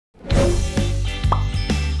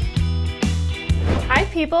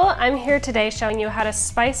people, I'm here today showing you how to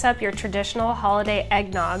spice up your traditional holiday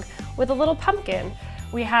eggnog with a little pumpkin.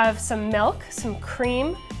 We have some milk, some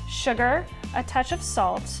cream, sugar, a touch of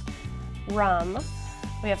salt, rum.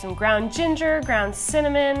 We have some ground ginger, ground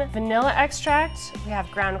cinnamon, vanilla extract, we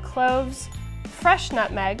have ground cloves, fresh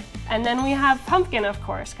nutmeg, and then we have pumpkin, of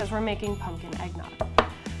course, because we're making pumpkin eggnog.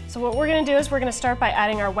 So what we're going to do is we're going to start by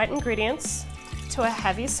adding our wet ingredients to a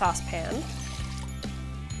heavy saucepan.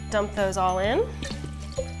 Dump those all in.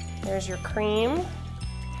 There's your cream.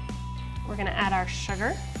 We're going to add our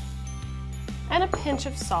sugar and a pinch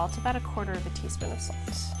of salt, about 1/4 teaspoon of salt.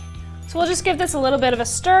 So we'll just give this a little bit of a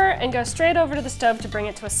stir and go straight over to the stove to bring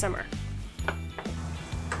it to a simmer.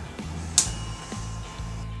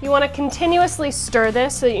 You want to continuously stir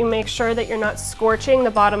this so that you make sure that you're not scorching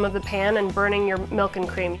the bottom of the pan and burning your milk and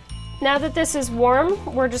cream. Now that this is warm,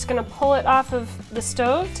 we're just going to pull it off of the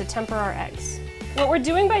stove to temper our eggs. What we're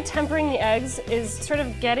doing by tempering the eggs is sort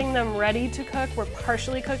of getting them ready to cook. We're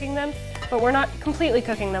partially cooking them, but we're not completely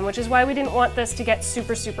cooking them, which is why we didn't want this to get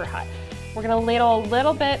super, super hot. We're going to ladle a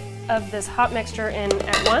little bit of this hot mixture in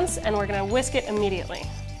at once, and we're going to whisk it immediately.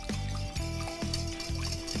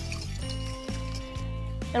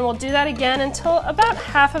 And we'll do that again until about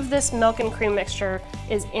half of this milk and cream mixture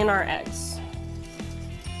is in our eggs.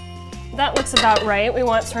 That looks about right. We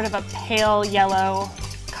want sort of a pale yellow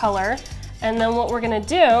color. And then what we're going to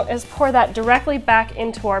do is pour that directly back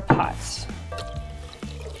into our pot.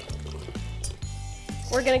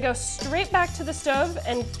 We're going to go straight back to the stove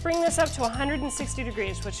and bring this up to 160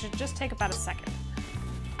 degrees, which should just take about a second.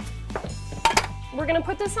 We're going to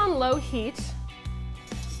put this on low heat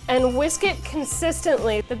and whisk it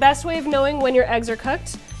consistently. The best way of knowing when your eggs are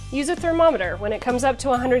cooked, use a thermometer. When it comes up to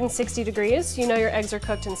 160 degrees, you know your eggs are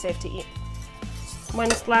cooked and safe to eat. One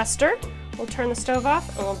last stir, we'll turn the stove off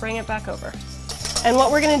and we'll bring it back over. And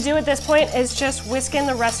what we're going to do at this point is just whisk in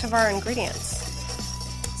the rest of our ingredients.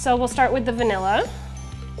 So we'll start with the vanilla,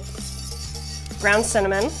 ground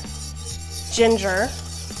cinnamon, ginger,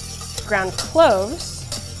 ground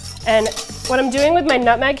cloves, and what I'm doing with my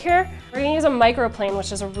nutmeg here, we're going to use a microplane,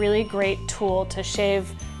 which is a really great tool to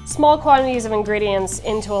shave small quantities of ingredients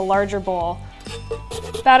into a larger bowl.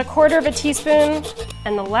 About 1/4 teaspoon,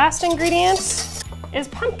 and the last ingredient is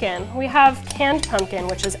pumpkin. We have canned pumpkin,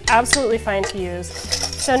 which is absolutely fine to use.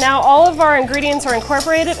 So now all of our ingredients are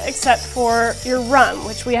incorporated except for your rum,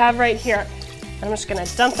 which we have right here. I'm just going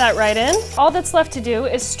to dump that right in. All that's left to do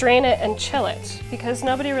is strain it and chill it, because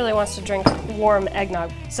nobody really wants to drink warm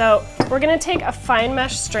eggnog. So we're going to take a fine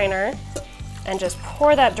mesh strainer and just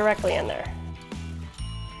pour that directly in there.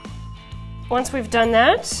 Once we've done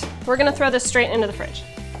that, we're going to throw this straight into the fridge.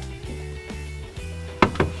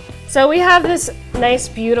 So we have this nice,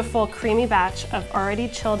 beautiful, creamy batch of already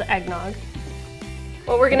chilled eggnog.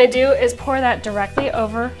 What we're going to do is pour that directly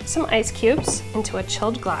over some ice cubes into a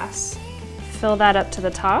chilled glass. Fill that up to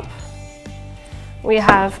the top. We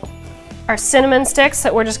have our cinnamon sticks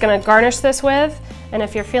that we're just going to garnish this with, and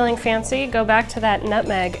if you're feeling fancy, go back to that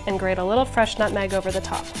nutmeg and grate a little fresh nutmeg over the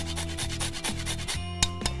top.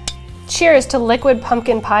 Cheers to liquid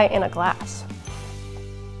pumpkin pie in a glass.